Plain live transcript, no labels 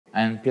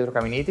I'm Pietro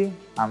Caminiti.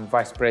 I'm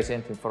Vice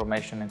President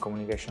Information and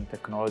Communication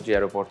Technology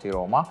at Aeroporti di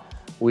Roma.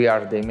 We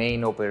are the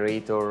main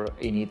operator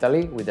in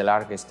Italy with the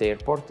largest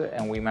airport,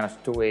 and we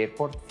manage two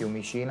airports,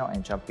 Fiumicino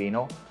and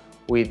Ciampino,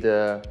 with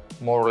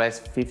more or less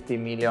 50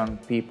 million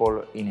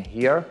people in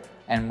here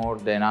and more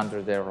than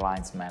 100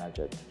 airlines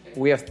managed.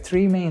 We have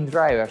three main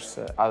drivers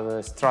as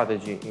a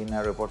strategy in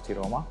Aeroporti di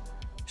Roma: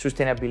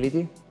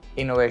 sustainability,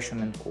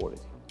 innovation and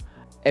quality.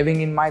 Having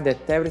in mind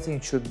that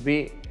everything should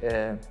be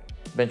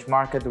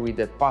benchmarked with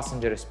the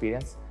passenger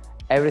experience,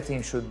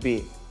 everything should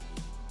be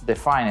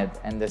defined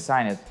and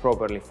designed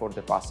properly for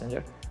the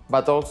passenger,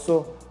 but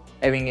also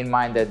having in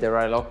mind that there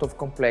are a lot of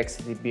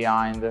complexity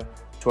behind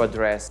to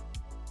address.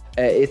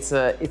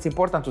 It's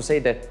important to say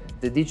that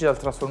the digital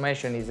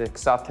transformation is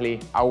exactly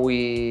how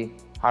we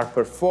are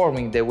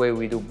performing the way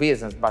we do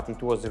business, but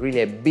it was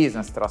really a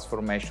business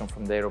transformation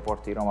from the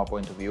Aeroporti di Roma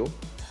point of view.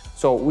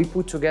 So we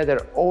put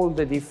together all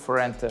the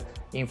different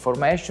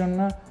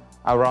information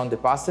around the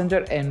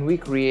passenger, and we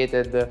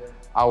created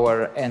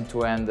our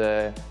end-to-end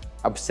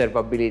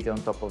observability on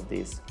top of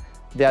this.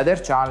 The other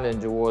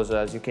challenge was,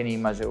 as you can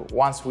imagine,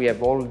 once we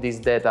have all this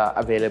data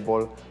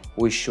available,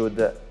 we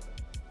should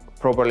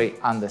properly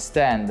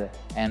understand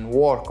and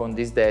work on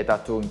this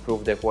data to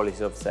improve the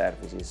quality of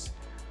services.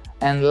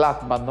 And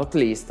last but not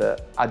least,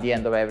 at the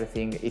end of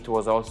everything, it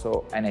was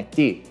also an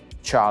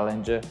IT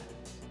challenge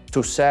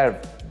to serve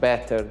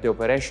better the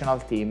operational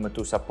team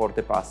to support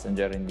the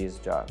passenger in this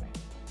journey.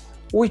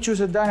 We chose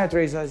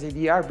Dynatrace as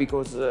EDR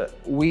because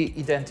we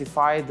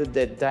identified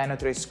that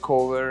Dynatrace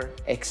covers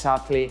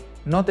exactly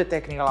not the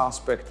technical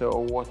aspect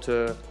of what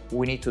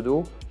we need to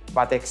do,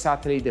 but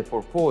exactly the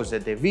purpose,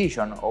 the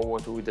vision of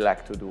what we would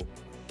like to do.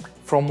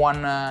 From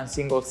one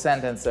single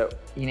sentence,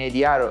 in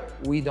ADR,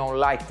 we don't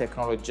like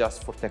technology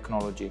just for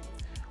technology.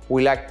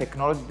 We like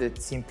technology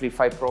that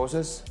simplifies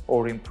process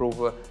or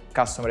improve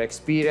customer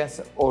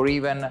experience, or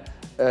even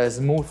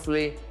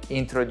smoothly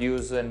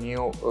introduce a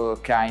new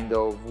kind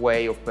of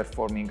way of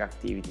performing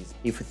activities.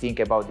 If you think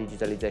about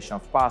digitalization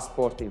of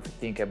passport, if you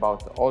think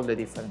about all the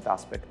different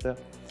aspects,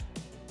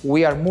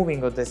 we are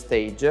moving on the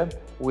stage,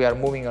 we are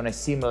moving on a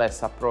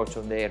seamless approach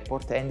on the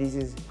airport, and this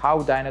is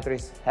how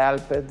Dynatrace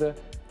helped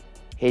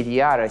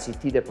ADR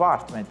ICT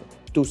department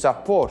to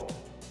support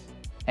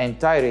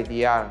entire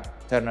ADR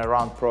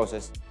turnaround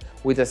process.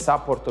 With the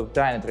support of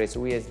Dynatrace,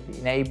 we have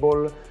been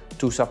able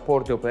to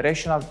support the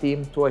operational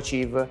team to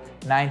achieve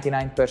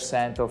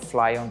 99% of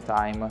fly on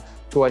time,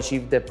 to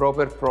achieve the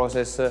proper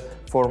process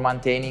for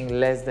maintaining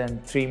less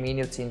than 3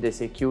 minutes in the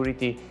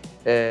security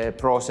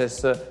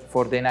process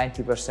for the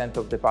 90%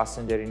 of the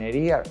passenger in a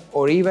year,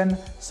 or even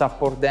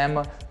support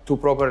them to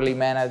properly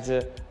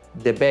manage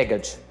the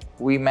baggage.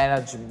 We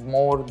manage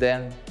more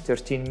than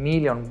 13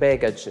 million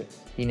baggage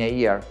in a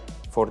year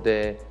for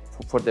the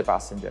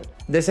passenger.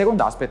 The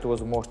second aspect was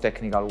a more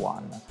technical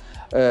one.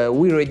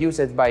 We reduced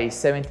it by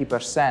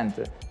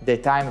 70% the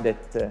time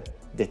that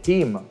the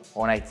team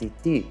on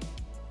ICT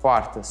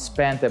part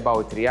spent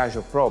about triage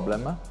of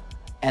problem,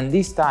 and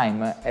this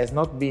time has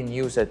not been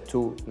used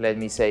to, let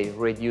me say,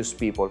 reduce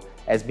people,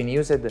 has been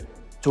used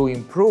to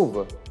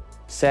improve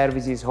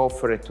services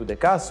offered to the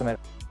customer.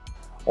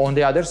 On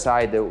the other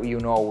side, you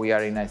know, we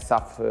are in a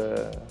tough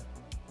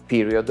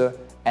period,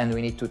 and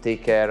we need to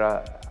take care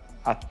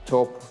a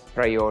top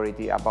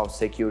priority about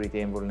security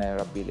and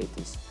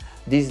vulnerabilities.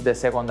 This is the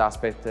second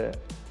aspect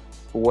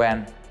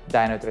when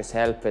Dynatrace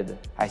helped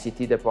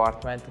ICT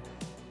department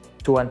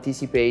to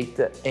anticipate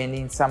and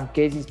in some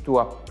cases to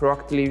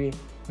proactively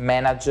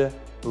manage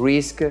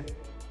risk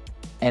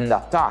and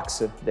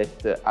attacks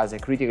that as a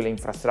critical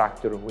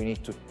infrastructure we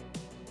need to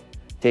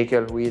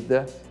tackle with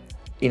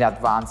in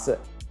advance.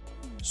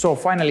 So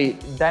finally,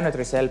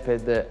 Dynatrace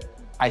helped the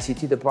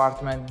ICT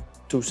department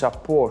to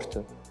support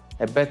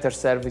a better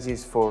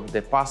services for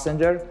the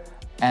passenger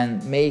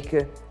and make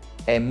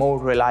a more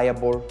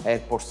reliable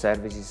airport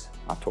services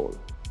at all.